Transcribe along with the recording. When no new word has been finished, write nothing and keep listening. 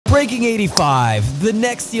Breaking 85, the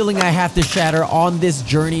next ceiling I have to shatter on this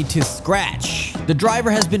journey to scratch. The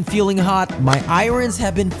driver has been feeling hot, my irons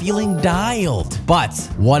have been feeling dialed. But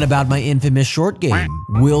what about my infamous short game?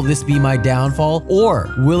 Will this be my downfall,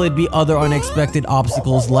 or will it be other unexpected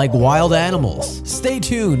obstacles like wild animals? Stay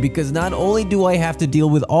tuned, because not only do I have to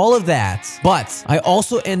deal with all of that, but I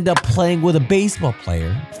also end up playing with a baseball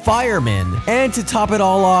player, fireman, and to top it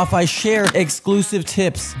all off, I share exclusive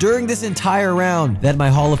tips during this entire round that my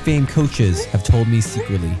Hall of Fame coaches have told me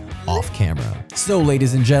secretly off camera. So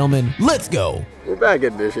ladies and gentlemen, let's go! We're back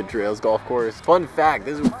at Mission Trails Golf Course. Fun fact,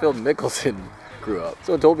 this is where Phil Mickelson grew up.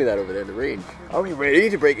 Someone told me that over there in the range. Are we ready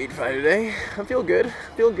to break 85 today? I'm feeling good,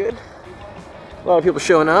 feeling good. A lot of people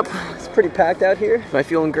showing up. It's pretty packed out here. Am I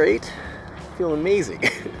feeling great? Feeling amazing.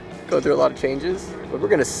 Going through a lot of changes, but we're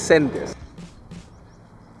gonna send this.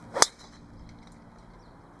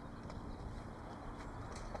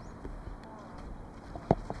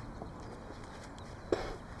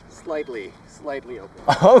 Slightly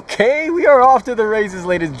open. Okay, we are off to the races,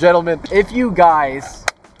 ladies and gentlemen. If you guys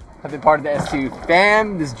have been part of the S2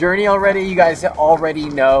 fam, this journey already, you guys already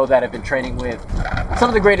know that I've been training with some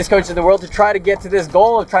of the greatest coaches in the world to try to get to this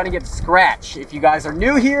goal of trying to get to scratch. If you guys are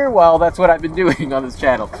new here, well, that's what I've been doing on this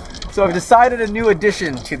channel. So I've decided a new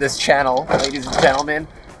addition to this channel, ladies and gentlemen.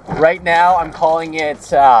 Right now, I'm calling it,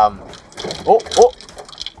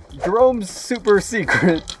 Jerome's Super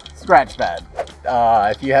Secret Scratch Pad.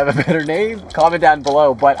 If you have a better name, comment down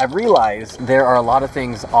below. But I've realized there are a lot of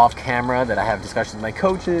things off camera that I have discussions with my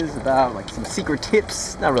coaches about, like some secret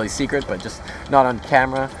tips, not really secret, but just not on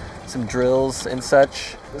camera, some drills and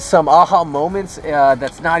such, some aha moments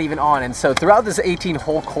that's not even on. And so throughout this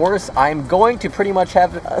 18-hole course, I'm going to pretty much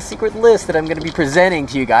have a secret list that I'm going to be presenting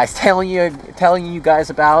to you guys, telling you guys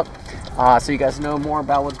about, so you guys know more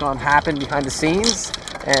about what's going to happen behind the scenes,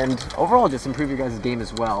 and overall just improve your guys' game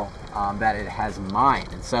as well. That it has mine.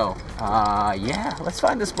 And so yeah, let's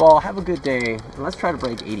find this ball, have a good day, and let's try to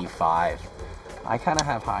break 85. I kind of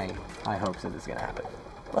have high hopes that it's gonna happen.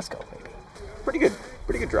 Let's go, baby. Pretty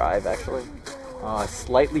good drive actually.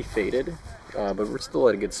 Slightly faded, but we're still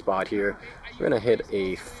at a good spot here. We're gonna hit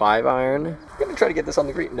a 5-iron. We're gonna try to get this on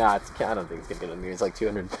the green. Nah, I don't think it's gonna get on the green. It's like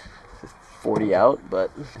 240 out, but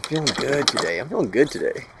I'm feeling good today. I'm feeling good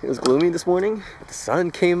today. It was gloomy this morning, but the sun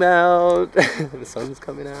came out. The sun's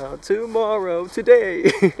coming out tomorrow,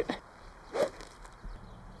 today.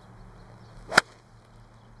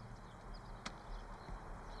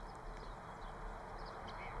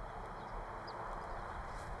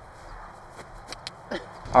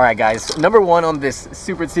 All right, guys, number one on this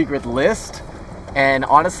super secret list, and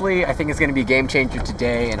honestly, I think it's going to be a game changer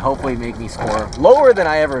today and hopefully make me score lower than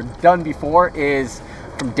I ever done before, is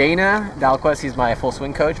from Dana Dalquist. He's my full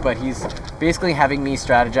swing coach, but he's basically having me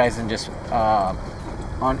strategize and just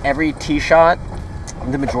on every tee shot,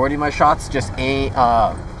 the majority of my shots, just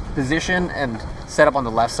position and set up on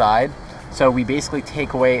the left side. So we basically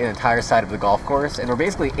take away an entire side of the golf course, and we're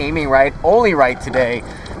basically aiming right, only right today,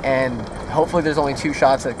 and hopefully there's only 2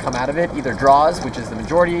 shots that come out of it, either draws, which is the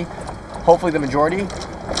majority, hopefully the majority,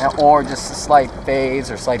 or just slight fades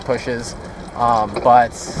or slight pushes.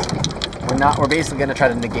 But we're basically going to try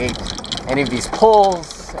to negate any of these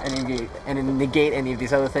pulls and negate any of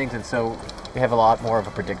these other things, and so we have a lot more of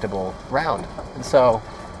a predictable round. And so,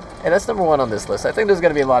 and that's number one on this list. I think there's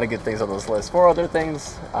going to be a lot of good things on this list. 4 other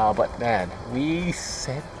things, but man, we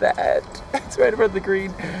said that. It's right above the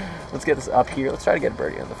green. Let's get this up here. Let's try to get a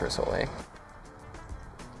birdie on the first hole, eh?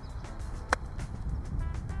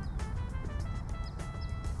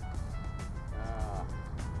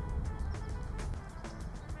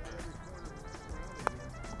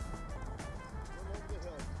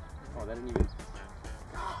 Oh, that didn't even...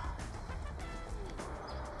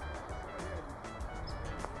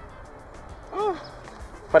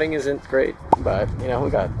 Putting isn't great, but you know, we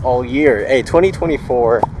got all year. Hey,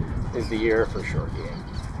 2024 is the year for short game.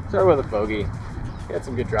 Started with a bogey. We had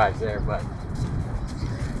some good drives there, but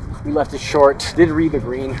we left it short. Did read the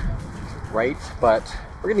green right, but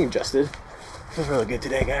we're getting adjusted. Feels really good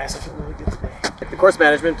today, guys. I feel really good today. The course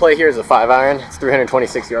management play here is a 5-iron. It's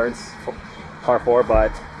 326 yards, par 4,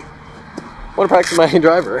 but I want to practice my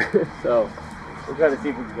driver, so we're trying to see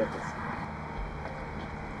if we can get this.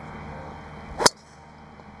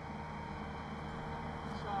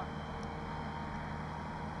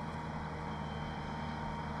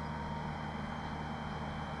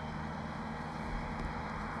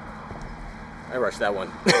 I rushed that one,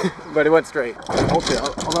 but it went straight.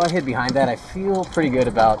 Although I hit behind that, I feel pretty good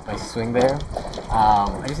about my swing there.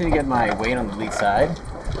 I just need to get my weight on the lead side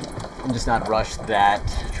and just not rush that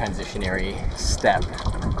transitionary step.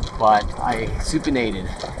 But I supinated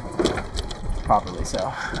properly. So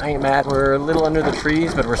I ain't mad. We're a little under the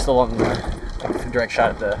trees, but we're still on the direct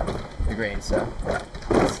shot at the green. So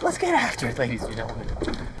let's get after it, ladies and gentlemen.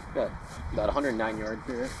 Got about 109 yards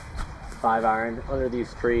here. 5 iron under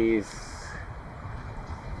these trees.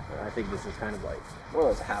 I think this is kind of like more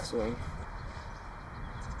or less a half swing.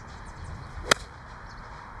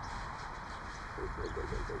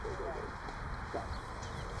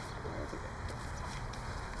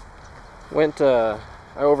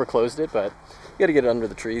 I overclosed it, but you gotta get it under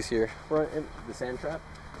the trees here. We're in the sand trap,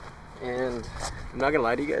 and I'm not gonna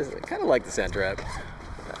lie to you guys, I kind of like the sand trap.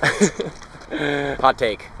 Hot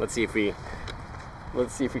take. Let's see if we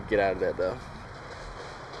can get out of that though.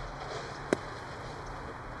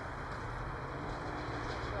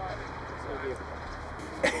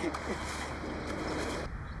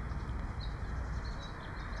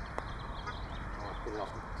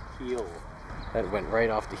 Heel. That went right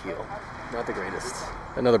off the heel. Not the greatest.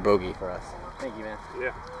 Another bogey for us. Thank you, man.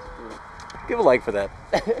 Yeah. Give a like for that.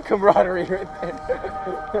 Camaraderie right there.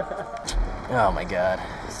 Oh my god.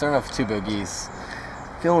 Starting off with 2 bogeys.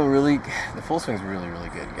 Feeling really, the full swing's really, really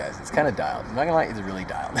good, guys. It's kind of dialed. I'm not gonna lie, it's really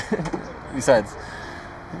dialed. Besides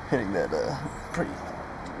hitting that pretty,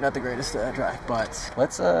 not the greatest drive. But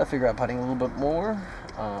let's figure out putting a little bit more.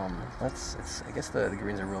 I guess the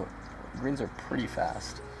greens are pretty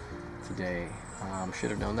fast today. Should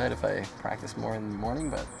have known that if I practiced more in the morning,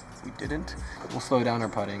 but we didn't. We'll slow down our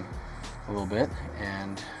putting a little bit,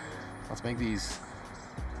 and let's make these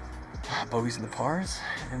bogeys in the pars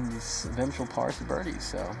and these eventual pars to birdies.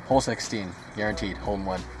 So hole 16, guaranteed, hole in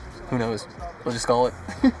 1. Who knows? We'll just call it.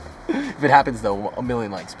 If it happens though,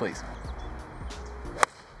 1,000,000 likes, please.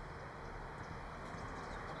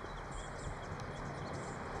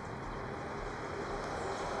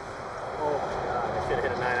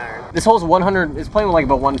 This hole's 100, it's playing like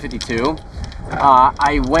about 152.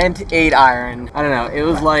 I went 8 iron. I don't know, it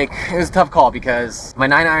was a tough call because my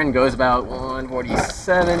 9 iron goes about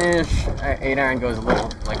 147-ish. 8 iron goes a little,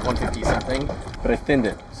 like 150 something, but I thinned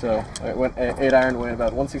it. So I went 8 iron went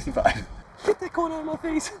about 165. Get that going out of my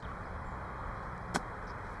face.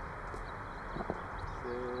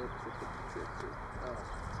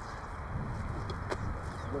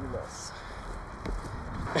 Look at this.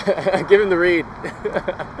 Give him the read.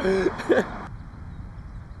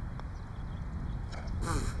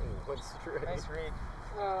 Nice read.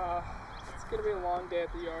 It's gonna be a long day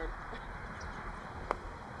at the yard.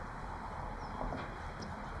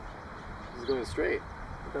 He's going straight. I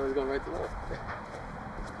thought he was going right to left.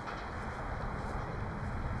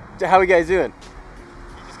 How are you guys doing?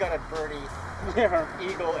 You just got a birdie. Yeah.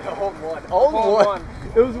 Eagle and a hole in 1. Hole in 1.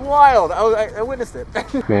 It was wild. I witnessed it.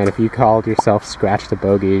 Man, if you called yourself Scratch the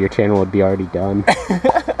Bogey, your channel would be already done.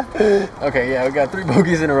 Okay, yeah, we got 3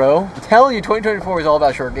 bogeys in a row. I'm telling you, 2024 is all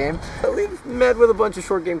about short game. We've met with a bunch of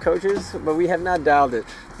short game coaches, but we have not dialed it.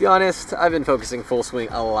 To be honest, I've been focusing full swing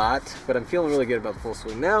a lot, but I'm feeling really good about full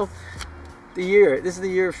swing now. This is the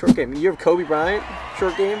year of short game. The year of Kobe Bryant,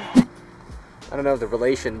 short game. I don't know the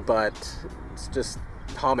relation, but it's just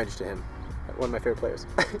homage to him. One of my favorite players.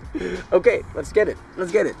 Okay, let's get it.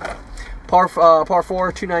 Let's get it. Par 4,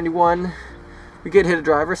 291. We could hit a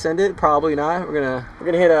driver, send it. Probably not. We're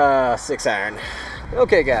gonna hit a 6 iron.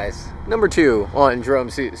 Okay, guys. Number 2 on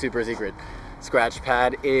Jerome's super secret scratch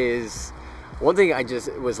pad is one thing. I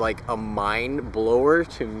just was like a mind blower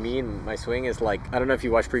to me and my swing is like, I don't know if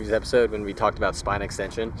you watched previous episode when we talked about spine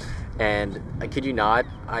extension, and I kid you not,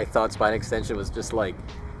 I thought spine extension was just like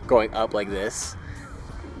going up like this.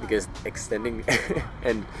 Because extending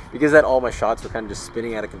and because that all my shots were kind of just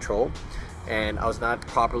spinning out of control, and I was not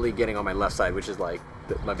properly getting on my left side, which is like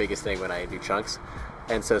my biggest thing when I do chunks.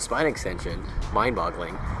 And so spine extension,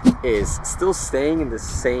 mind-boggling, is still staying in the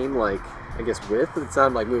same, like, I guess width. It's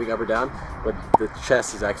not like moving up or down, but the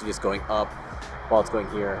chest is actually just going up while it's going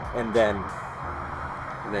here, and then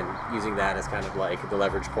using that as kind of like the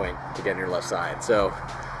leverage point to get on your left side. So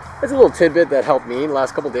that's a little tidbit that helped me in the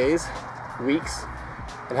last couple days, weeks,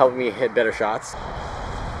 and helped me hit better shots. Oh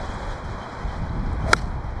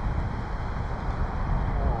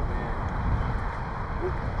man.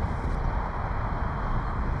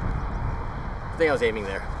 I think I was aiming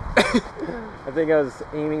there. I think I was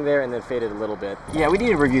aiming there and then faded a little bit. Yeah, we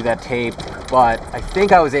need to review that tape, but I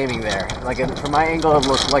think I was aiming there. Like from my angle, it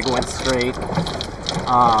looked like it went straight,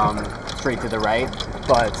 straight to the right,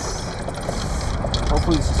 but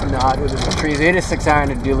hopefully it's just not within the trees. We hit a 6 iron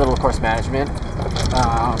to do a little course management.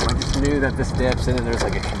 I just knew that this dips and then there's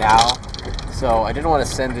like a canal, so I didn't want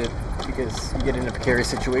to send it because you get in a precarious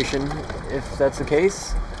situation if that's the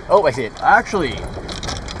case. Oh, I see it. Actually,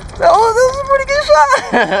 Oh, that was a pretty good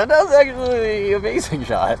shot. That was actually an amazing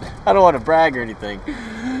shot. I don't want to brag or anything.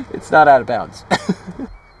 It's not out of bounds.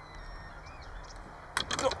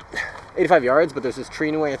 85 yards, but there's this tree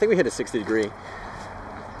in the way. I think we hit a 60 degree.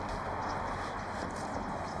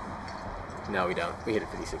 No, we don't. We hit a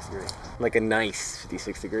 56 degree. Like a nice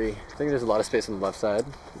 56 degree. I think there's a lot of space on the left side.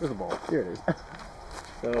 Where's the ball? Here it is.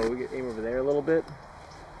 So we get aim over there a little bit.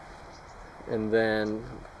 And then,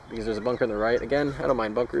 because there's a bunker on the right. Again, I don't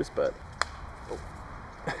mind bunkers, but... Oh.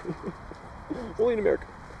 Only in America.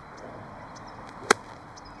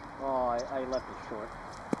 Oh, I left it short.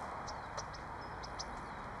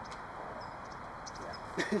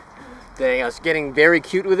 Yeah. Dang, I was getting very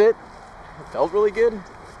cute with it. It felt really good,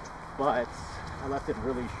 but I left it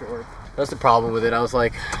really short. That's the problem with it. I was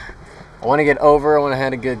like, I want to get over, I want to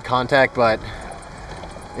have a good contact, but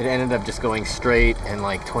it ended up just going straight and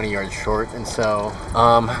like 20 yards short, and so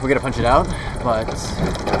we gotta punch it out, but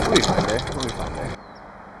we'll be fine there. We'll be fine there.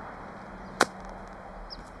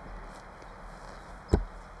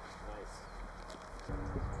 Nice.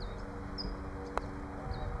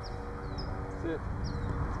 That's it.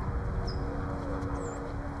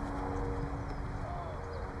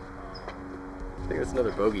 I think that's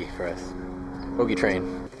another bogey for us. Bogey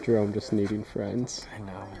train. Jerome just needing friends. I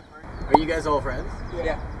know. Are you guys all friends?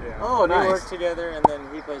 Yeah. Oh, nice. We work together, and then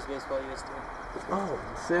he plays baseball. He used to. Oh,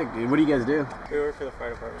 sick, dude. What do you guys do? We work for the fire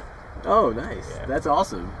department. Oh, nice. Yeah. That's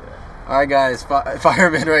awesome. Yeah. All right, guys.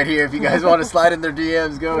 Firemen right here. If you guys want to slide in their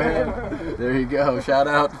DMs, go ahead. There you go. Shout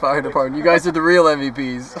out fire department. You guys are the real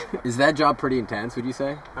MVPs. Is that job pretty intense, would you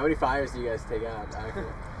say? How many fires do you guys take out?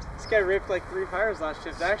 This guy ripped like 3 fires last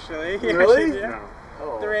shift, actually. Really? Yeah. No.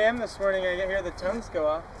 Oh. 3 a.m. this morning, I hear the tongues go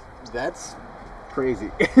off. That's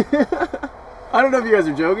crazy. I don't know if you guys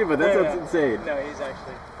are joking, but that's insane. No, he's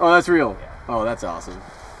actually. Oh, that's real. Yeah. Oh, that's awesome.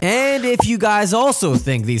 And if you guys also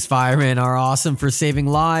think these firemen are awesome for saving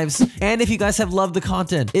lives, and if you guys have loved the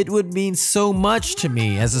content, it would mean so much to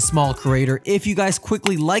me as a small creator if you guys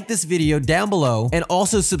quickly like this video down below and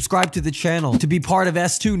also subscribe to the channel to be part of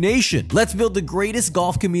S2 Nation. Let's build the greatest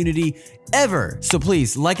golf community ever. So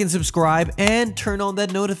please like and subscribe and turn on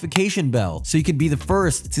that notification bell so you can be the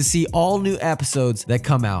first to see all new episodes that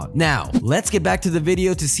come out. Now, let's get back to the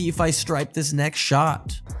video to see if I stripe this next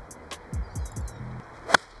shot.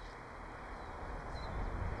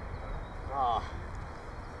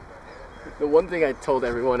 The one thing I told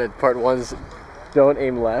everyone at part 1 is don't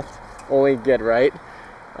aim left, only get right.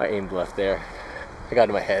 I aimed left there. I got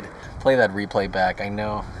in my head. Play that replay back, I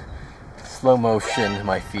know. Slow motion,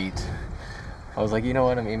 my feet. I was like, you know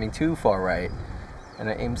what, I'm aiming too far right. And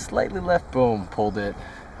I aimed slightly left, boom, pulled it.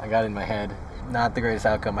 I got in my head. Not the greatest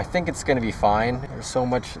outcome. I think it's gonna be fine. There's so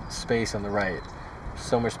much space on the right.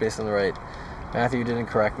 So much space on the right. Matthew didn't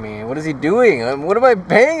correct me. What is he doing? What am I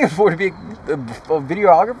paying him for, to be a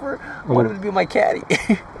videographer? I wanted to be my caddy.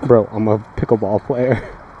 Bro, I'm a pickleball player.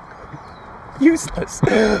 Useless.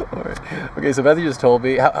 Alright. Okay, so Matthew just told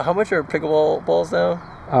me. How much are pickleball balls now?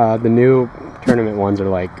 The new tournament ones are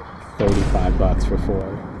like $35 for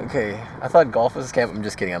 4. Okay, I thought golf was a scam. I'm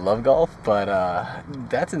just kidding. I love golf, but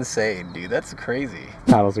that's insane, dude. That's crazy.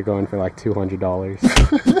 Paddles are going for like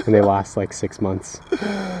 $200, and they last like 6 months.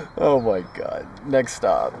 Oh my god. Next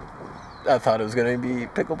stop. I thought it was gonna be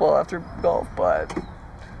pickleball after golf, but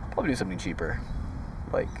probably do something cheaper,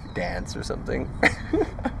 like dance or something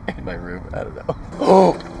in my room. I don't know.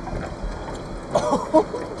 Oh!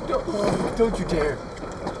 Oh! Don't you dare!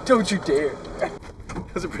 Don't you dare!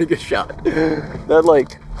 That was a pretty good shot.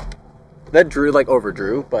 That drew like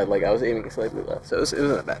overdrew, but like I was aiming slightly left, so it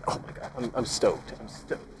wasn't that bad. Oh my god, I'm stoked. I'm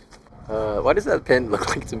stoked. Why does that pin look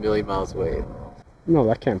like it's a million miles away? No,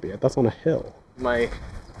 that can't be it. That's on a hill. My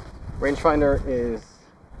rangefinder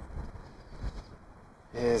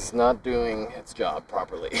is not doing its job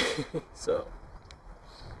properly. So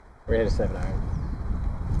we're gonna hit a 7-iron.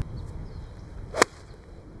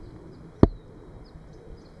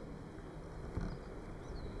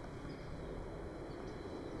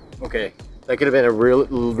 Okay, that could have been a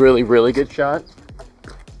really good shot,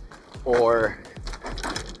 or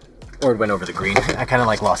it went over the green. I kind of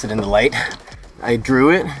like lost it in the light. I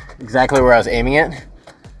drew it exactly where I was aiming it.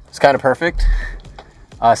 It's kind of perfect.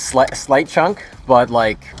 Slight chunk, but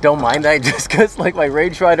like don't mind that just because like my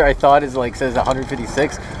rangefinder I thought is like says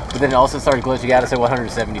 156, but then it also started glitching out. It said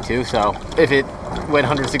 172. So if it went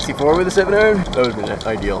 164 with a 7-iron, that would have been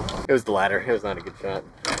ideal. It was the ladder. It was not a good shot.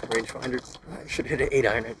 Rangefinders. I should hit an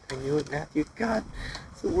 8-iron. I knew it, Matthew. God,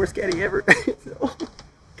 it's the worst caddy ever. So.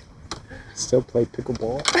 Still play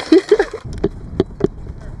pickleball.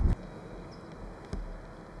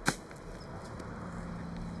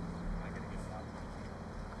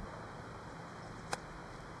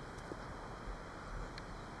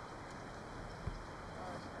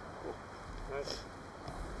 it.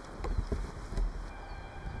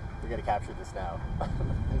 We gotta capture this now.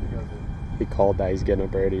 He called that he's getting a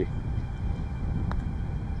birdie.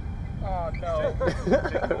 Oh no.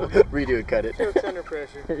 Redo it, cut it. Joke's under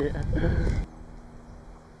pressure. Yeah.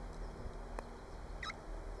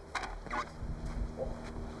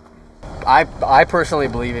 I personally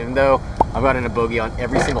believe, even though I've gotten a bogey on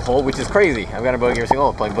every single hole, which is crazy. I've got a bogey every single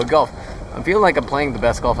hole playing bogey golf. I'm feeling like I'm playing the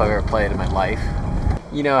best golf I've ever played in my life.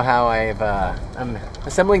 You know how I'm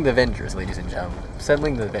assembling the Avengers, ladies and gentlemen.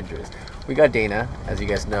 Assembling the Avengers. We got Dana, as you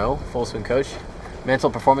guys know, full swing coach, mental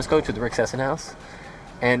performance coach with Rick Sessenhouse.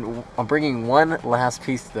 And I'm bringing one last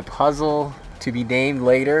piece to the puzzle to be named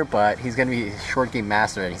later, but he's going to be a short game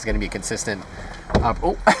master and he's going to be consistent.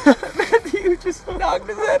 Oh, Matthew just knocked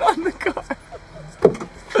his head on the car.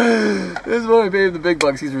 This is what I paid him the big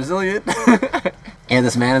bucks. He's resilient. And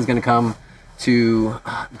this man is going to come to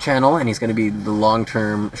the channel and he's going to be the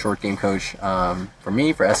long-term short game coach for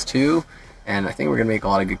me, for S2. And I think we're going to make a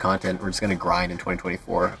lot of good content. We're just going to grind in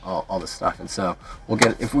 2024, all this stuff. And so we'll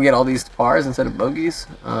get, if we get all these pars instead of bogeys,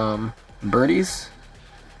 birdies,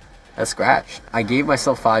 that's scratch. I gave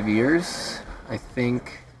myself 5 years. I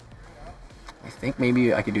think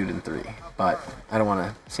maybe I could do it in 3, but I don't want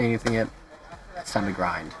to say anything yet. It's time to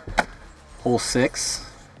grind. Hole 6,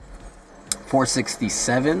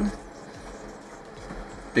 467.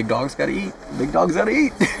 Big dogs gotta eat. Big dogs gotta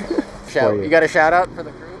eat. You got a shout out for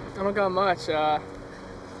the crew? I don't got much.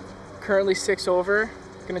 Currently 6 over.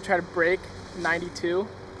 Gonna try to break 92.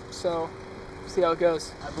 So see how it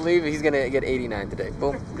goes. I believe he's gonna get 89 today.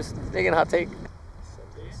 Boom. Just making a hot take.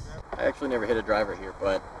 I actually never hit a driver here,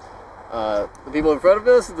 but the people in front of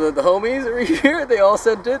us, the homies over here, they all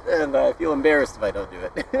sent it, and I feel embarrassed if I don't do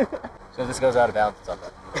it. So if this goes out of bounds, it's on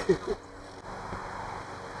that.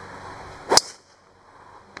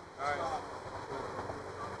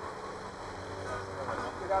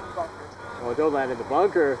 Oh, don't land in the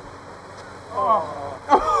bunker.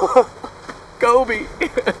 Oh. Kobe.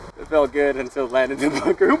 It felt good until it landed in the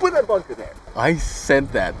bunker. Who put that bunker there? I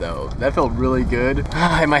sent that though. That felt really good.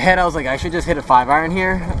 In my head I was like, I should just hit a 5-iron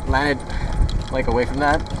here. Landed like away from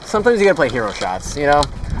that. Sometimes you gotta play hero shots, you know?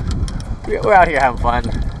 We're out here having fun.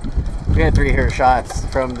 We had 3 hero shots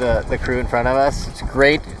from the crew in front of us. It's a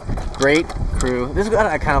great crew. This is what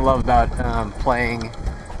I kind of love about playing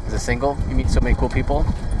as a single. You meet so many cool people.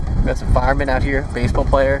 We got some firemen out here, baseball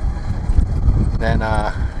player. Then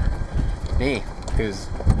me, who's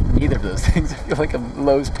neither of those things. I feel like I'm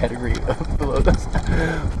Lowe's pedigree below those.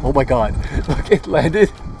 Oh my god. Look, it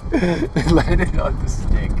landed on the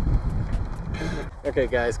stick. Okay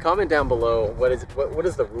guys, comment down below what is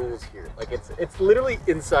the rules here. Like it's literally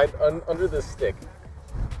inside under the stick.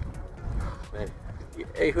 Man.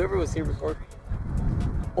 Hey, whoever was here before.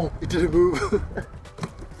 Oh, it didn't move.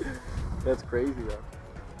 That's crazy though.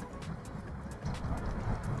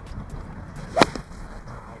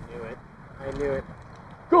 I knew it.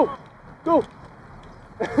 Go! Go!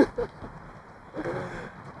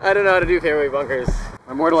 I don't know how to do fairway bunkers.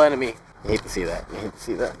 My mortal enemy. You hate to see that. You hate to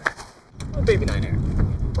see that. Oh, baby 9-air.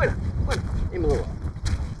 Why not? Why not? Aim a little.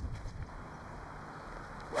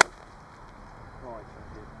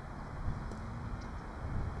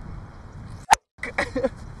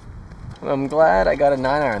 I'm glad I got a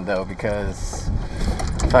 9-iron though, because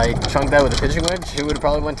if I chunked that with a pitching wedge, it would have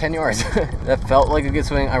probably went 10 yards. That felt like a good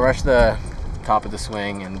swing. I rushed the top of the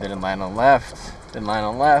swing and didn't land on left. Didn't land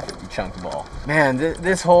on left, you chunked the ball. Man,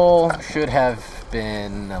 this hole should have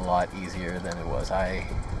been a lot easier than it was. I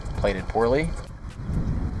played it poorly.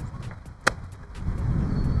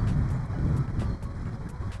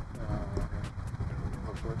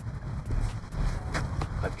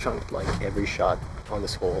 I've chunked like every shot on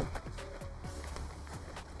this hole.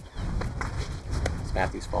 It's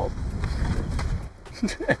Matthew's fault.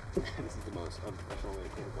 This is the most unprofessional way to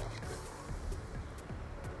play the ball.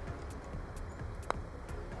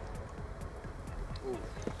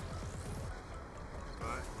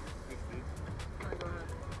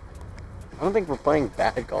 I don't think we're playing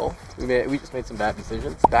bad golf. We just made some bad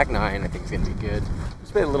decisions. Back 9, I think is gonna be good.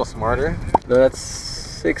 Just made it a little smarter. No, that's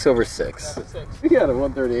 6 over 6. We got a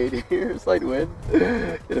 138 here, slight wind.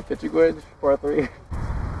 Hit a pitching wedge, par 3.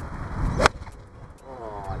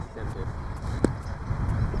 Oh, I sent it.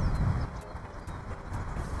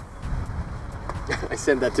 I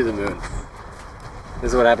sent that to the moon.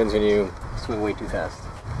 This is what happens when you swing way too fast.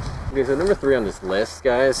 Okay, so number 3 on this list,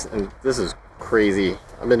 guys, and this is crazy.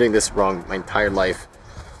 I've been doing this wrong my entire life,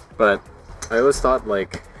 but I always thought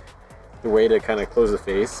like the way to kind of close the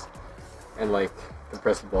face and like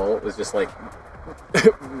compress the ball was just like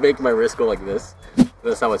make my wrist go like this.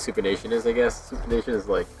 That's not what supination is, I guess. Supination is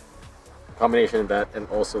like Combination of that and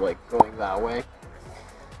also like going that way.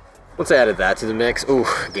 Once I added that to the mix, ooh,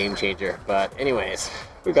 game changer. But anyways,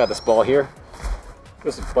 we got this ball here.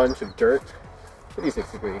 Just a bunch of dirt,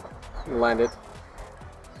 56 degree. Land it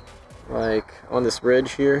like on this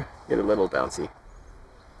ridge here, get a little bouncy.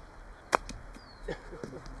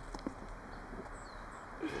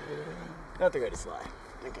 Not the greatest lie.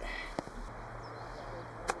 Okay.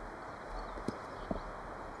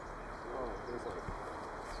 Oh, there's like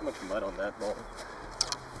so much mud on that ball.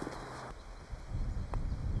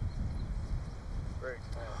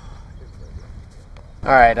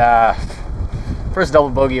 Alright, first double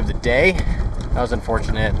bogey of the day. That was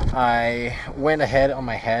unfortunate. I went ahead on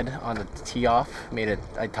my head on the tee off,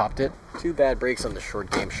 I topped it. 2 bad breaks on the short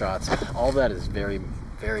game shots. All that is very,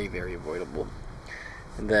 very, very avoidable.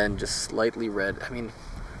 And then just slightly red. I mean,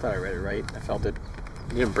 I thought I read it right. I felt it.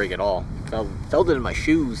 It didn't break at all. Felt it in my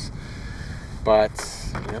shoes. But,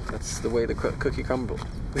 you know, that's the way the cookie crumbles.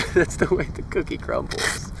 That's the way the cookie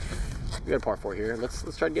crumbles. We got a par 4 here. Let's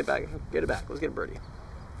try to get it back. Let's get a birdie.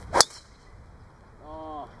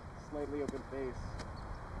 Oh, slightly open face.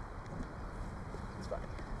 It's fine.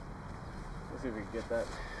 Let's see if we can get that.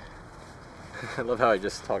 I love how I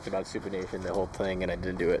just talked about supination, the whole thing, and I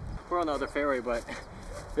didn't do it. We're on the other fairway, but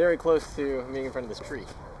very close to being in front of this tree.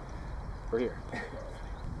 We're here.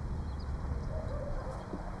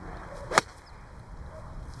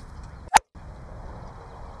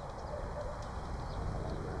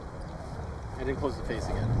 I didn't close the face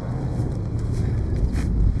again.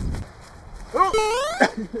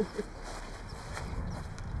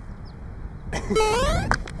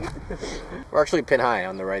 We're actually pin high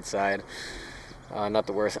on the right side. Not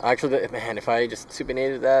the worst. Actually, man, if I just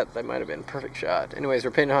supinated that might have been a perfect shot. Anyways,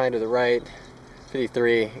 we're pin high to the right,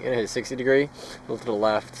 53. Gonna hit a 60 degree, a little to the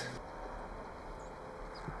left.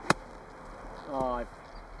 Oh,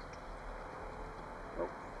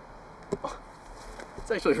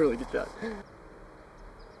 it's actually a really good shot.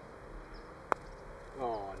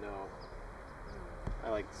 Oh no. I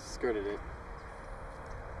like skirted it.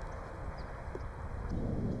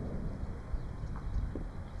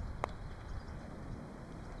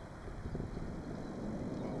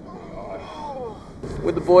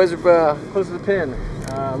 With the boys are close to the pin.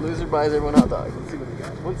 Loser buys everyone hot dogs. Let's see what we got.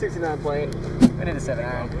 169 playing. I need a 7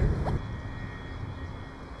 iron.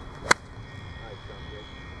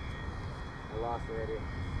 I lost already.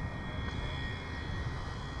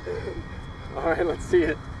 Alright, let's see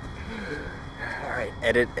it. Alright,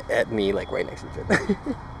 edit at me like right next to the pin.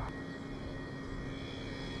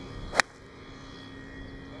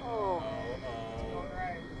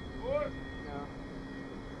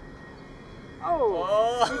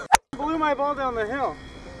 Oh! He blew my ball down the hill.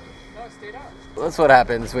 No, it stayed up. That's what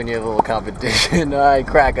happens when you have a little competition. I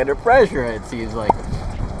crack under pressure, it seems like.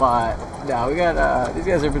 But no, we got these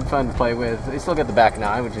guys have been fun to play with. They still got the back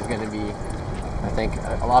 9, which is going to be, I think,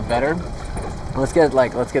 a lot better. Let's get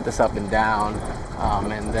this up and down,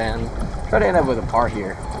 and then try to end up with a par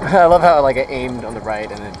here. I love how I aimed on the right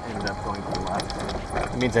and then ended up going to the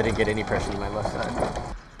left. It means I didn't get any pressure on my left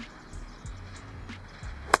side.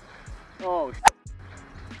 Oh.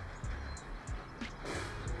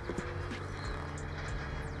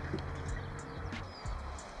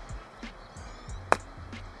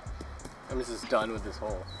 I'm just done with this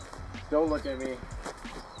hole. Don't look at me.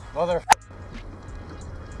 Mother.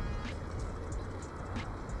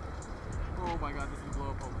 Oh my god, this is the blow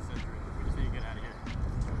up hole of the century. We just need to get out of here.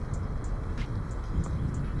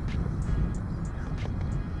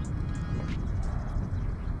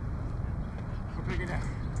 We're picking up.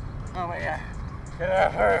 Oh my god. Get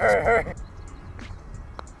out, hurry, hurry, hurry.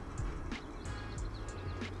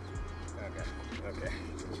 Okay.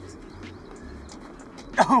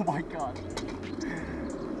 Oh my god.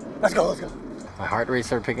 Let's go. My heart rate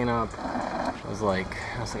started picking up. I was like,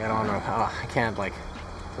 I don't know how, I can't pull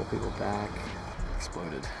people back.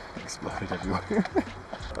 Exploded everywhere.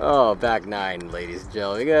 Oh, back 9, ladies and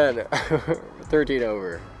gentlemen. We got 13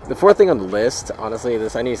 over. The 4th thing on the list, honestly,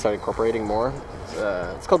 I need to start incorporating more.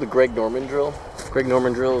 It's called the Greg Norman drill. Greg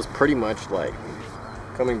Norman drill is pretty much like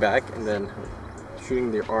coming back and then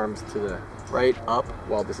shooting your arms to the right up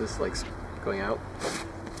while this is going out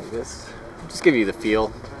like this. Just give you the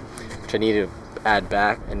feel, which I need to add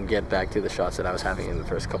back and get back to the shots that I was having in the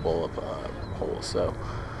first couple of holes. So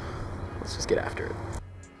let's just get after it.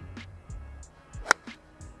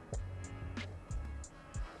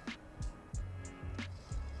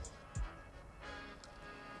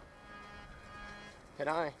 Hit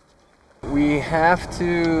high. We have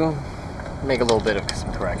to make a little bit of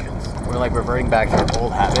some corrections. We're like reverting back to our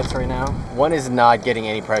old habits right now. One is not getting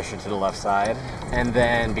any pressure to the left side. And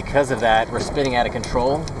then because of that, we're spinning out of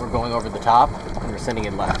control. We're going over the top and we're sending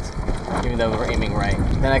it left, even though we're aiming right.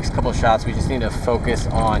 The next couple of shots, we just need to focus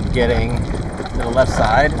on getting to the left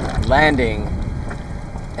side, landing,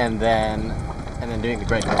 and then doing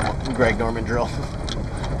the Greg Norman drill.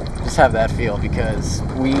 Just have that feel, because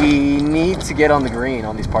we need to get on the green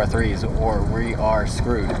on these par 3s or we are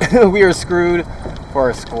screwed. We are screwed for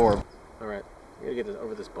our score. All right, we gotta get this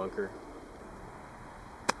over this bunker.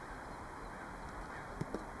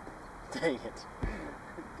 Dang it.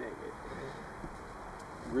 Dang it.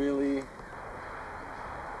 Really?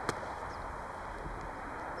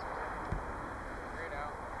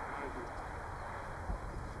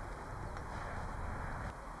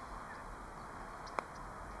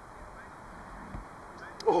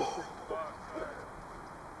 Oh.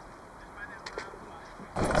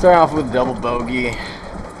 Starting off with a double bogey.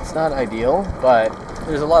 It's not ideal, but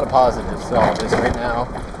there's a lot of positives to all this right now.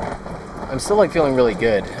 I'm still like feeling really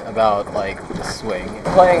good about like the swing.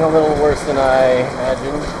 Playing a little worse than I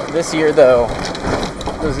imagined. This year though,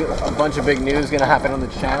 there's a bunch of big news gonna happen on the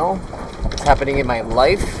channel. It's happening in my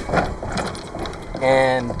life,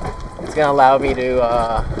 and it's gonna allow me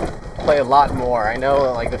to play a lot more. I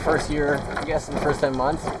know like the first year, I guess in the first 10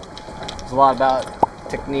 months, it's a lot about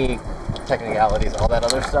technicalities, all that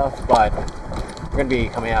other stuff, but we're gonna be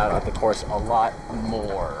coming out at the course a lot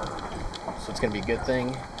more. So it's gonna be a good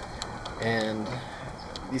thing. And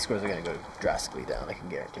these scores are gonna go drastically down, I can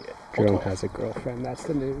guarantee it. Jerome has a girlfriend, that's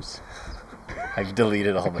the news. I've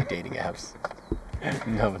deleted all my dating apps.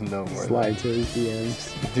 No more. Slide to his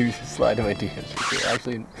DMs. Dude, slide to my DMs for sure.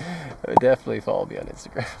 Actually, definitely follow me on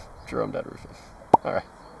Instagram. Jerome.Rufin. Alright.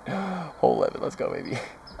 Hole 11, let's go, baby.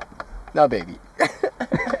 Not baby.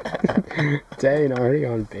 Dang, already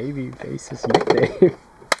on baby basis nickname.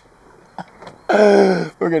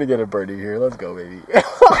 We're gonna get a birdie here. Let's go, baby.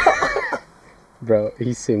 Bro,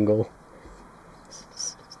 he's single.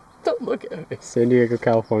 Don't look at me. San Diego,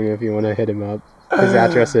 California, if you want to hit him up. His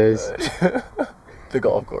address is the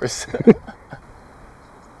golf course.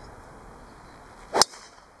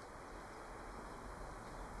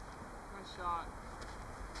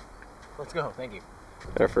 Let's go, thank you.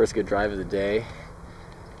 Our first good drive of the day.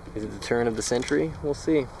 Is it the turn of the century? We'll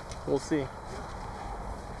see. We'll see.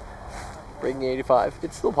 Breaking 85,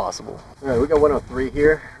 it's still possible. Alright, we got 103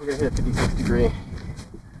 here. We're gonna hit a 56 degree.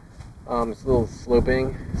 It's a little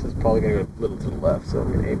sloping, so it's probably gonna go a little to the left, so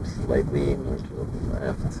I'm gonna aim slightly more to the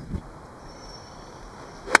left.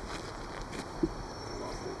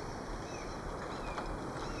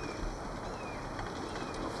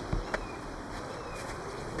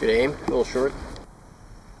 Good aim, a little short.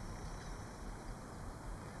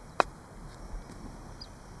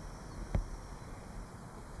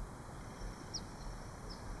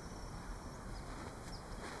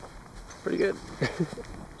 Pretty good.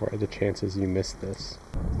 What are the chances you missed this?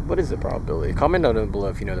 What is the probability? Comment down below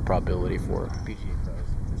if you know the probability for PGA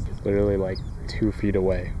pros. Literally like 2 feet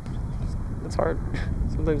away. It's hard.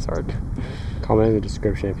 Sometimes it's hard. Comment in the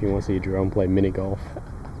description if you want to see Jerome play mini golf.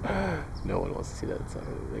 No one wants to see that.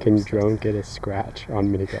 Can Jerome get a scratch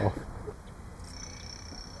on mini golf?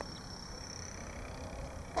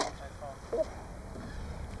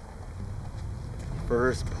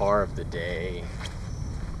 First par of the day.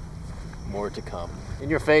 More to come. In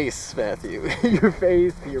your face, Matthew. Your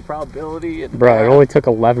face, your probability. And bro, it only took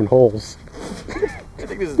 11 holes. I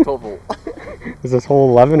think this is 12 hole. Is this hole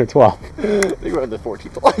 11 or 12? I think we're on the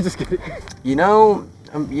 14th hole. I'm just kidding. You know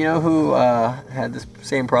who had this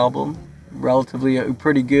same problem? Relatively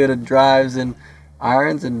pretty good at drives and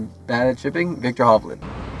irons and bad at chipping? Victor Hovland.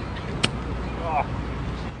 Oh.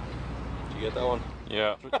 Did you get that one?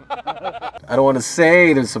 Yeah. I don't want to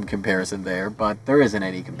say there's some comparison there, but there isn't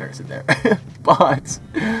any comparison there. But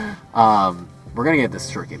we're going to get this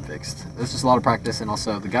short game fixed. There's just a lot of practice, and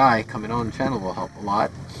also the guy coming on the channel will help a lot.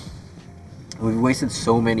 We've wasted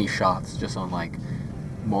so many shots just on like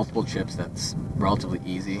multiple chips that's relatively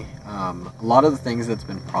easy. A lot of the things that's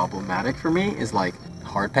been problematic for me is like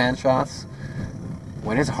hard pan shots.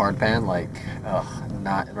 When it's hard pan, like,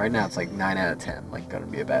 not right now it's like 9 out of 10, like gonna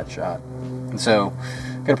be a bad shot. And so,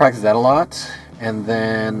 gotta practice that a lot. And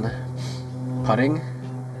then putting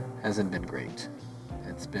hasn't been great.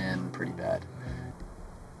 It's been pretty bad.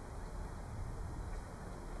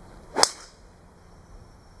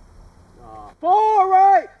 All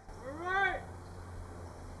right.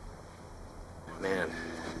 Man,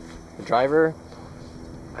 the driver,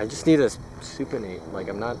 I just need a supinate. Like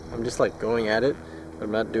I'm just like going at it, but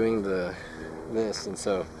I'm not doing this, and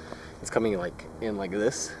so it's coming like in like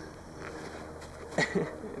this.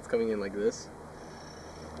 It's coming in like this.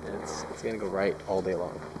 And it's gonna go right all day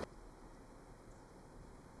long.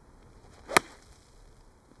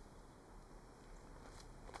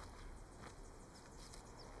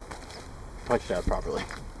 Punched out properly.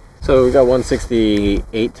 So we got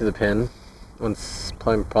 168 to the pin.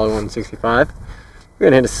 Probably 165. We're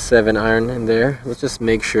gonna hit a 7 iron in there. Let's just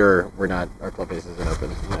make sure our club face isn't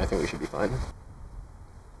open. I think we should be fine.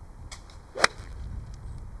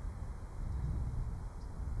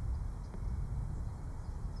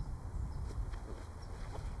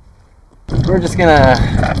 We're just gonna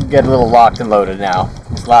get a little locked and loaded now.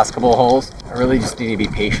 These last couple of holes, I really just need to be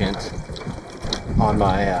patient on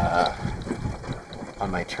my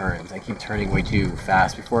turns. I keep turning way too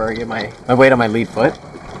fast before I get my weight on my lead foot.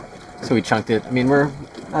 So we chunked it. I mean, we're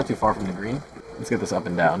not too far from the green. Let's get this up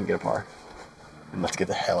and down and get a par. And let's get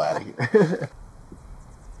the hell out of here.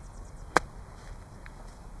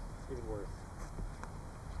 Even worse.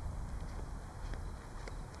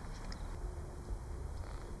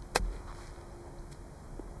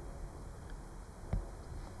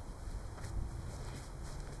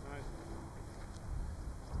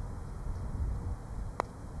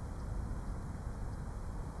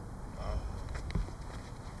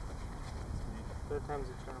 Third time's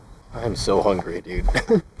a charm. I'm so hungry, dude.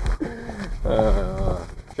 Should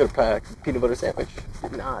have packed a peanut butter sandwich.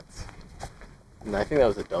 Did not. And I think that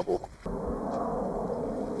was a double.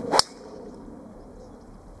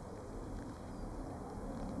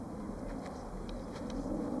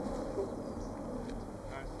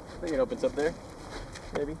 I think it opens up there.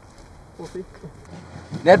 Maybe. We'll see.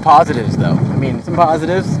 Net positives, though. I mean, some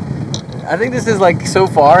positives. I think this is like so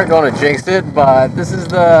far, don't want to jinx it, but this is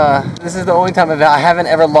the only time I haven't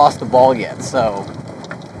ever lost the ball yet. So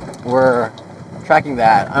we're tracking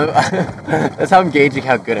that. That's how I'm gauging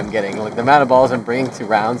how good I'm getting. Like the amount of balls I'm bringing to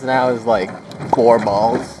rounds now is like 4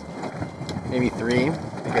 balls, maybe 3,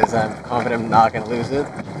 because I'm confident I'm not going to lose it.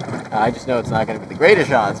 I just know it's not going to be the greatest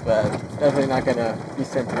shots, but it's definitely not going to be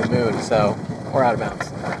sent to the moon. So we're out of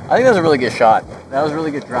bounds. I think that was a really good shot. That was a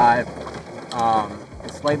really good drive.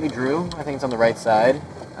 It slightly drew. I think it's on the right side,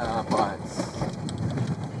 but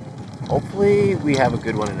hopefully we have a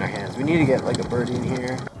good one in our hands. We need to get like a birdie in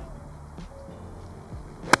here.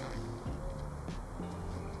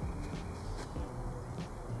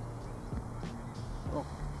 Oh.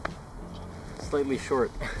 Slightly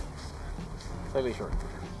short. Slightly short.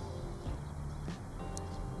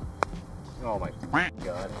 Oh my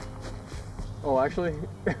god. Oh, actually.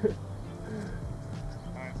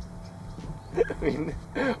 I mean,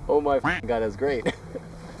 oh my god, that's great.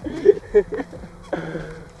 Great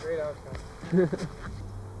outcome.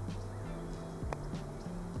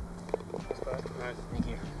 Thank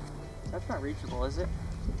you. That's not reachable, is it?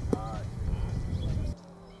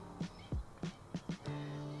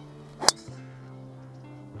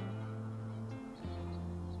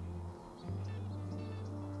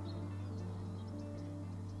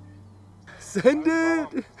 Send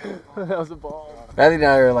it! That was a ball. Matthew and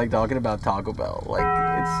I are like talking about Taco Bell. Like,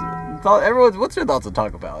 everyone's, what's your thoughts on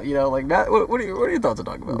Taco Bell? You know, like, Matt, what are your thoughts on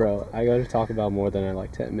Taco Bell? Bro, I go to Taco Bell more than I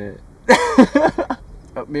like to admit.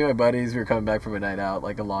 Me and my buddies, we were coming back from a night out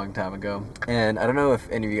like a long time ago, and I don't know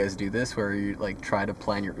if any of you guys do this, where you like try to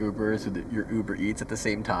plan your Ubers with your Uber Eats at the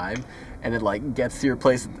same time, and it like gets to your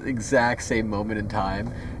place at the exact same moment in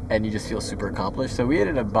time, and you just feel super accomplished. So we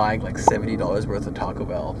ended up buying like $70 worth of Taco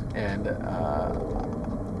Bell, and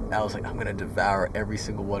I was like, I'm gonna devour every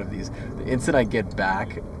single one of these. The instant I get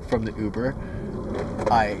back from the Uber,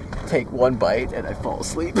 I take one bite and I fall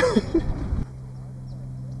asleep.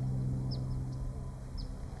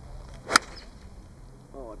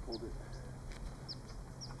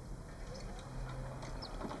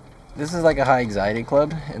 This is like a high anxiety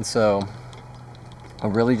club, and so I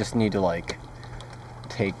really just need to like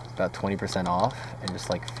take about 20% off and just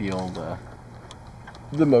like feel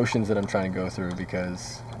the motions that I'm trying to go through,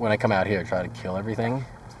 because when I come out here I try to kill everything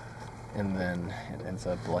and then it ends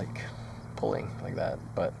up like pulling like that.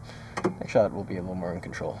 But next shot will be a little more in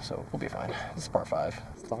control, so we'll be fine. This is par 5.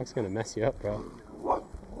 This dog's gonna mess you up, bro.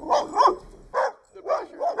 The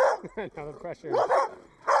pressure. Now the pressure.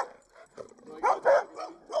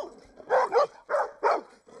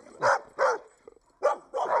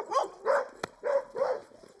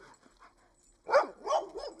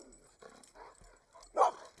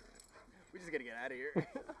 We just gotta get out of here.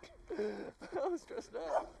 I'm stressed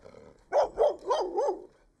out.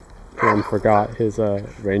 Cam forgot his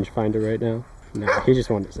rangefinder right now. No, he just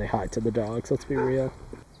wanted to say hi to the dogs. Let's be real.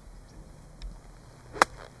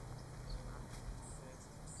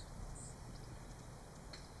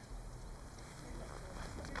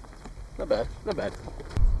 Not bad. bad. Not bad.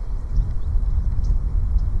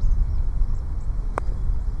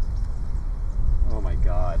 Oh my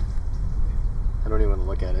god. I don't even want to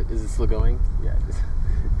look at it. Is it still going? Yeah, it is.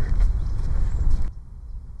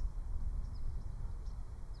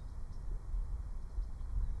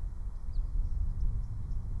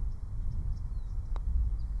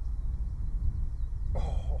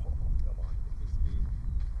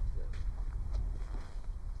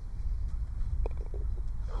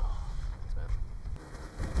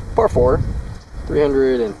 Par 4,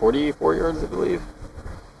 344 yards, I believe.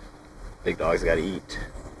 Big dogs gotta eat.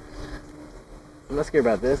 I'm not scared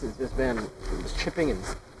about this. It's just been this chipping and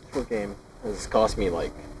short game has cost me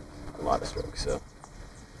like a lot of strokes. So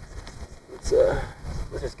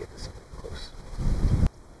let's just get this close.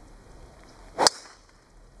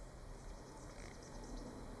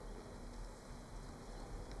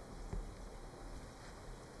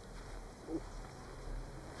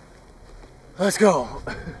 Let's go.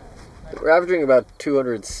 We're averaging about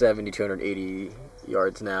 270, 280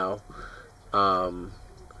 yards now.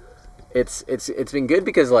 It's been good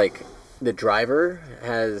because like the driver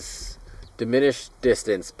has diminished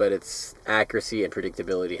distance, but its accuracy and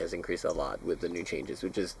predictability has increased a lot with the new changes,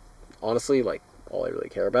 which is honestly like all I really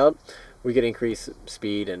care about. We can increase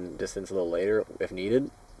speed and distance a little later if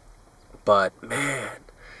needed, but man,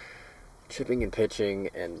 chipping and pitching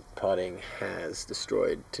and putting has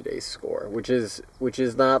destroyed today's score, which is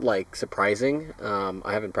not like surprising.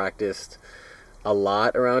 I haven't practiced a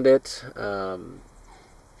lot around it.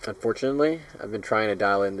 Unfortunately, I've been trying to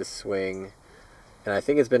dial in this swing, and I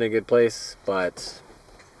think it's been a good place, but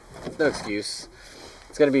it's no excuse.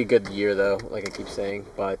 It's going to be a good year, though, like I keep saying,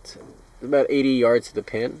 but about 80 yards to the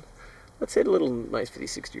pin. Let's hit a little nice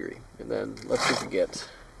 56 degree, and then let's see if we get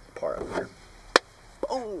a par up here.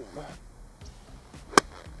 Boom!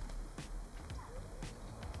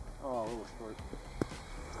 Oh, a little short.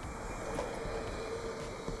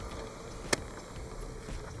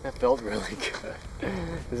 That felt really good.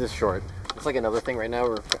 This is short. It's like another thing right now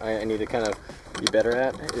where I need to kind of be better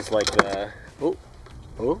at is like the oh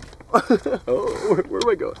where am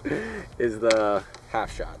I going? Is the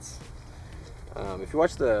half shots. If you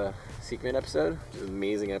watch the Seekman episode, which is an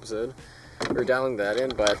amazing episode, we're dialing that in,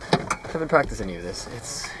 but I haven't practiced any of this.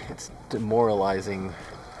 It's demoralizing.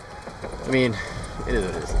 I mean, it is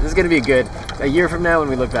what it is. This is gonna be a year from now when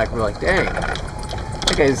we look back, we're like, dang,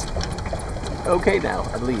 that guy's okay now,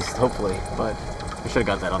 at least, hopefully, but we should have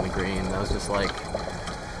got that on the green. That was just like,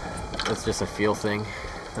 that's just a feel thing.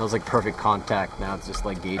 That was like perfect contact. Now it's just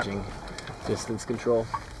like gauging distance control.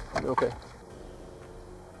 Okay.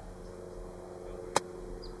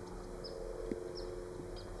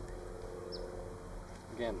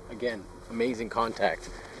 Again, amazing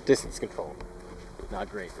contact. Distance control, not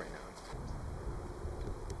great right now.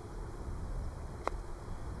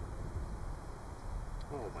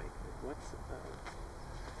 Oh my, what's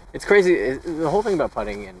it's crazy. The whole thing about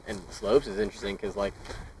putting and slopes is interesting because like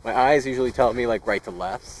my eyes usually tell me like right to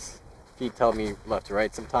lefts. Feet tell me left to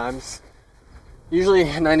right sometimes. Usually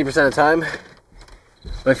 90% of the time,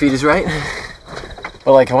 my feet is right.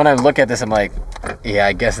 But like when I look at this, I'm like, yeah,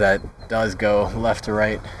 I guess that does go left to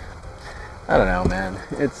right. I don't know, man.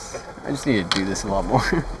 I just need to do this a lot more.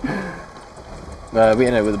 We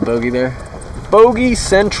ended up with a bogey there. Bogey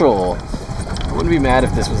Central. I wouldn't be mad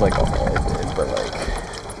if this was like all I did, but like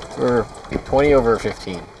we're 20 over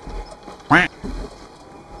 15.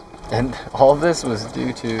 And all of this was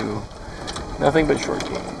due to nothing but short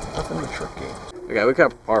game. Nothing but short game. Okay, we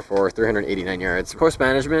got par 4, 389 yards. Course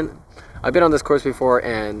management. I've been on this course before,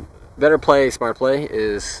 and better play, smart play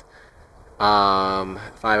is 5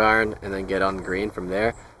 iron and then get on the green from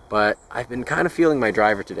there. But I've been kind of feeling my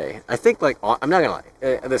driver today. I think like, I'm not gonna lie,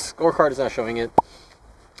 the scorecard is not showing it,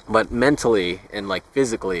 but mentally and like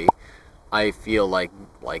physically, I feel like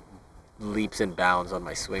leaps and bounds on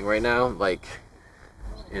my swing right now. Like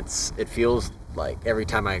it feels like every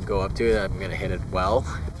time I go up to it, I'm gonna hit it well.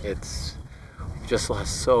 It's just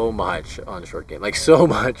lost so much on short game, like so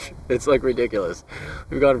much. It's like ridiculous.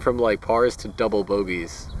 We've gone from like pars to double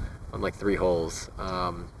bogeys on like 3 holes,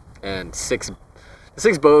 and 6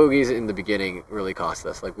 bogeys in the beginning really cost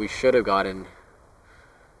us. Like we should have gotten,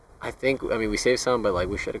 I mean we saved some, but like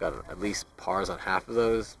we should have gotten at least pars on half of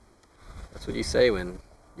those. That's what you say when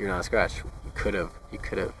you're not a scratch. You could have.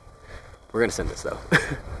 We're gonna send this though.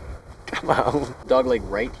 Come on. Dog leg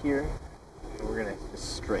right here, and we're gonna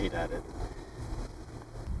just straight at it.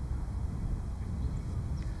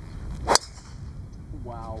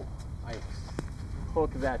 Wow, I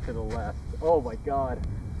hooked that to the left. Oh my god.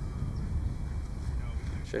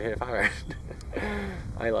 Should hit it hard.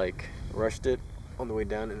 I like rushed it on the way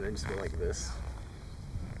down, and then just go like this.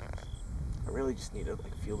 I really just need to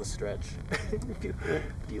like feel the stretch.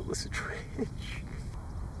 feel the stretch.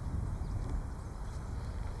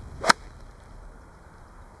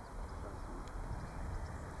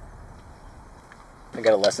 I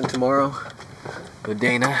got a lesson tomorrow with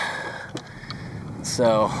Dana,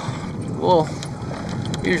 so we'll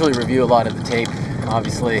usually review a lot of the tape,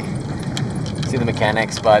 obviously see the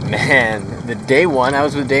mechanics, but man, the day one I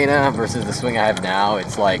was with Dana versus the swing I have now,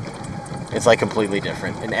 it's like completely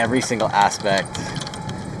different in every single aspect,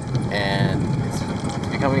 and it's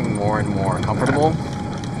becoming more and more comfortable.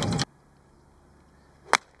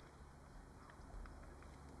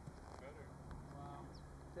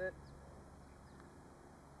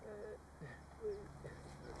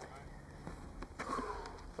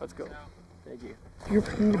 Let's go. Thank you. You're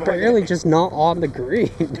barely just not on the green.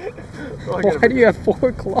 Why do you have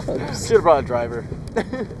 4 clubs? Should have brought a driver.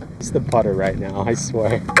 It's the putter right now, I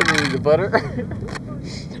swear. I need the butter.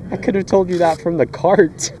 I could have told you that from the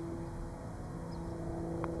cart.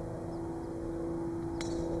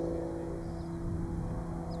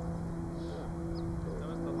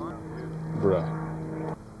 Bruh.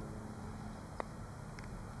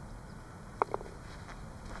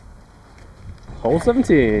 Hole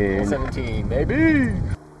 17. 17, baby. In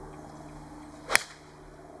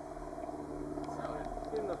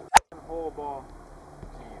the hole ball.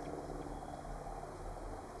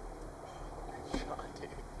 Good shot,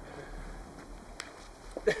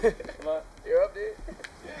 dude. Come on, you're up, dude.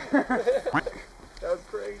 That was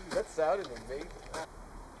crazy. That sounded amazing.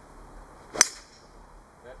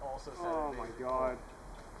 That also sounded Oh amazing. my god.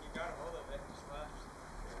 You gotta hold it, Vic. Just left.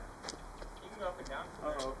 You can go up and down from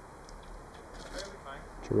there. Uh-oh. It'll be fine.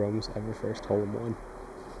 Jerome's ever first hole in one.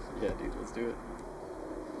 Yeah, dude, let's do it.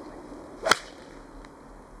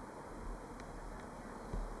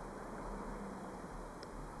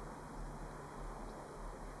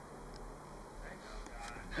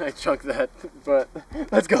 I chunked that, but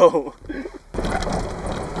let's go.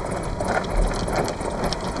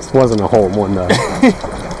 This wasn't a hole in one though.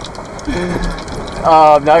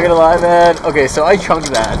 I'm not gonna lie, man. Okay, so I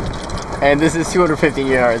chunked that, and this is 215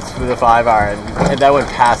 yards for the 5-iron, and that went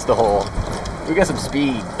past the hole. We got some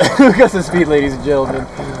speed. We got some speed, ladies and gentlemen.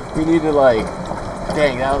 We need to like,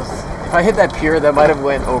 dang, that was. If I hit that pure, that might have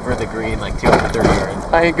went over the green like 230 yards.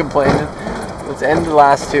 I ain't complaining. Let's end the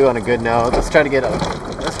last 2 on a good note. Let's try to get under.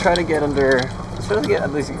 Let's try to get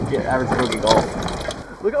at least get average bogey golf.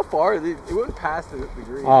 Look how far it went past the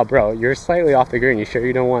green. Oh, bro, you're slightly off the green. You sure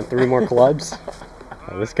you don't want 3 more clubs?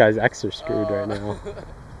 Oh, this guy's extra screwed right now.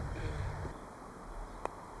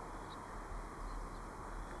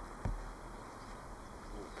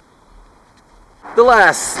 The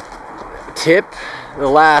last tip, the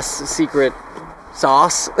last secret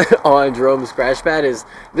sauce on Jerome's scratch pad is,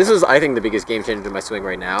 this is I think the biggest game changer in my swing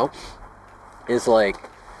right now, is like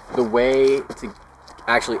the way to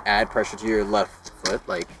actually add pressure to your left foot.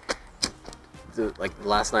 Like the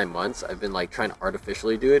last 9 months I've been like trying to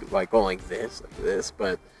artificially do it, like going like this,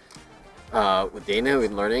 but with Dana we've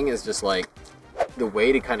been learning is just like the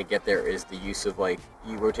way to kind of get there is the use of like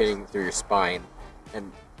you rotating through your spine,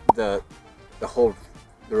 and the whole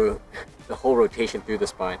rotation through the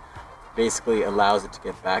spine basically allows it to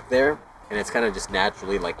get back there, and it's kind of just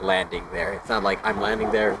naturally like landing there. It's not like I'm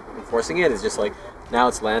landing there and forcing it. It's just like now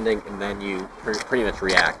it's landing, and then you pretty much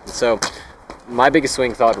react. And so my biggest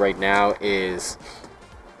swing thought right now is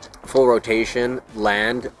full rotation,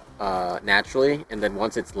 land naturally, and then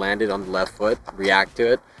once it's landed on the left foot, react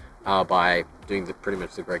to it by doing pretty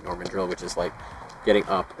much the Greg Norman drill, which is like getting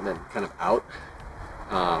up and then kind of out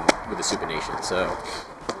with the supination. So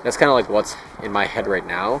that's kind of like what's in my head right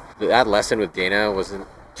now. That lesson with Dana wasn't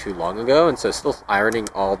too long ago, and so still ironing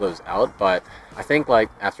all those out, but I think like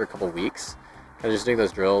after a couple weeks kind of just doing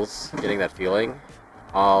those drills, getting that feeling,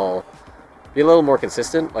 I'll be a little more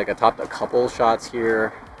consistent. Like I topped a couple shots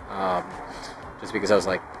here just because I was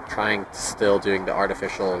like trying to still doing the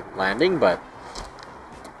artificial landing, but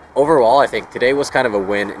overall I think today was kind of a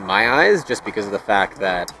win in my eyes, just because of the fact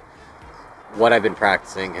that what I've been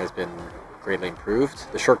practicing has been greatly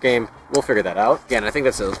improved. The short game, we'll figure that out. Again, I think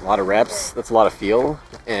that's a lot of reps, that's a lot of feel,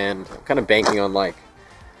 and I'm kind of banking on like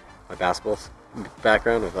my basketball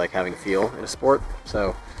background of like having feel in a sport.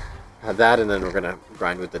 So I have that, and then we're gonna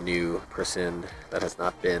grind with the new person that has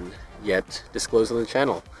not been yet disclosed on the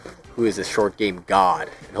channel, who is a short game god,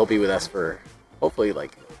 and he'll be with us for hopefully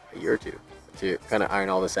like a year or two to kind of iron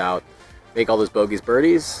all this out, make all those bogeys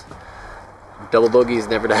birdies, double bogeys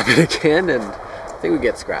never to happen again, and I think we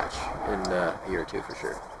get scratch in a year or two for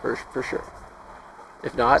sure. For sure.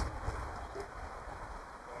 If not,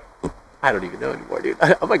 I don't even know anymore, dude.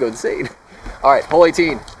 I might go insane. All right, hole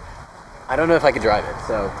 18. I don't know if I can drive it,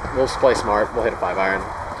 so we'll just play smart. We'll hit a 5-iron.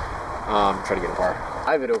 Try to get a par.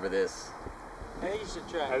 I have it over this. I think you should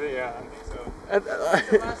try. I think so. The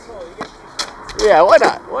last hole, you get 2 shots. Yeah, why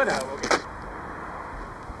not? Why not?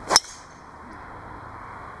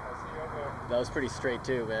 That was pretty straight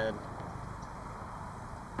too, man.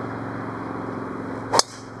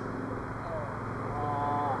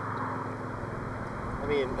 I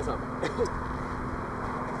mean, it's not bad.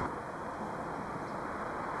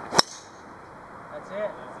 That's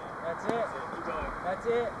it. That's it. Keep going. That's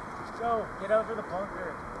it. Go. Get over the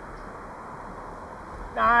bunker.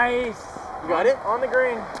 Nice. You got it? On the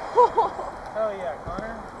green. Hell yeah,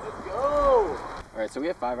 Connor. Let's go! Alright, so we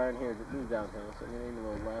have 5-iron here. This is downhill, so I'm gonna aim a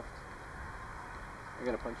little left. I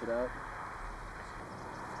gotta punch it out.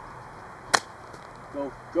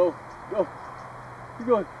 Go, go, go! Keep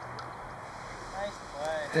going! Nice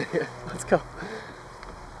play. Let's go.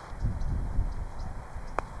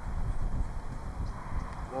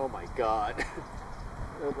 Oh my god.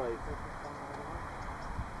 They're like...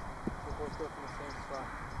 We'll both go from the same spot.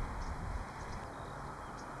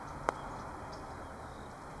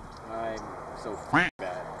 I'm so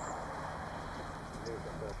bad.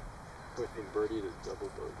 Pushing birdie to double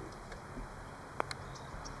bogey.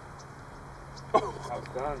 I was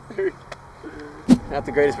done. Not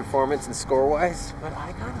the greatest performance in score-wise, but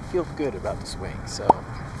I kind of feel good about the swing, so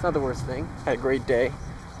it's not the worst thing. Had a great day.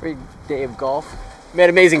 Great day of golf. Met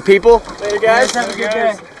amazing people. Later, guys. Have a good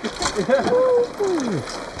day.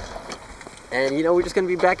 And you know, we're just gonna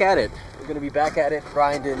be back at it. We're gonna be back at it,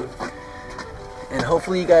 grinding. And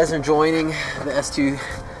hopefully you guys are enjoying the S2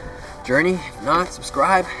 journey. If not,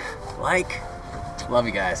 subscribe, like. Love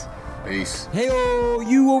you guys. Peace. Heyo,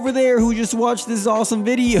 you over there who just watched this awesome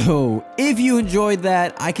video. If you enjoyed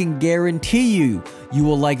that, I can guarantee you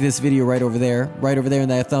will like this video right over there in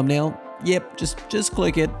that thumbnail. Yep, just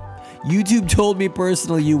click it. YouTube told me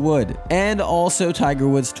personally you would. And also Tiger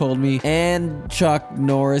Woods told me, and Chuck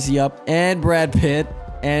Norris, yup, and Brad Pitt,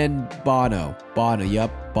 and Bono,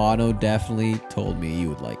 yup. Bono definitely told me you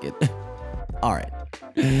would like it. All right,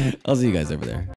 I'll see you guys over there.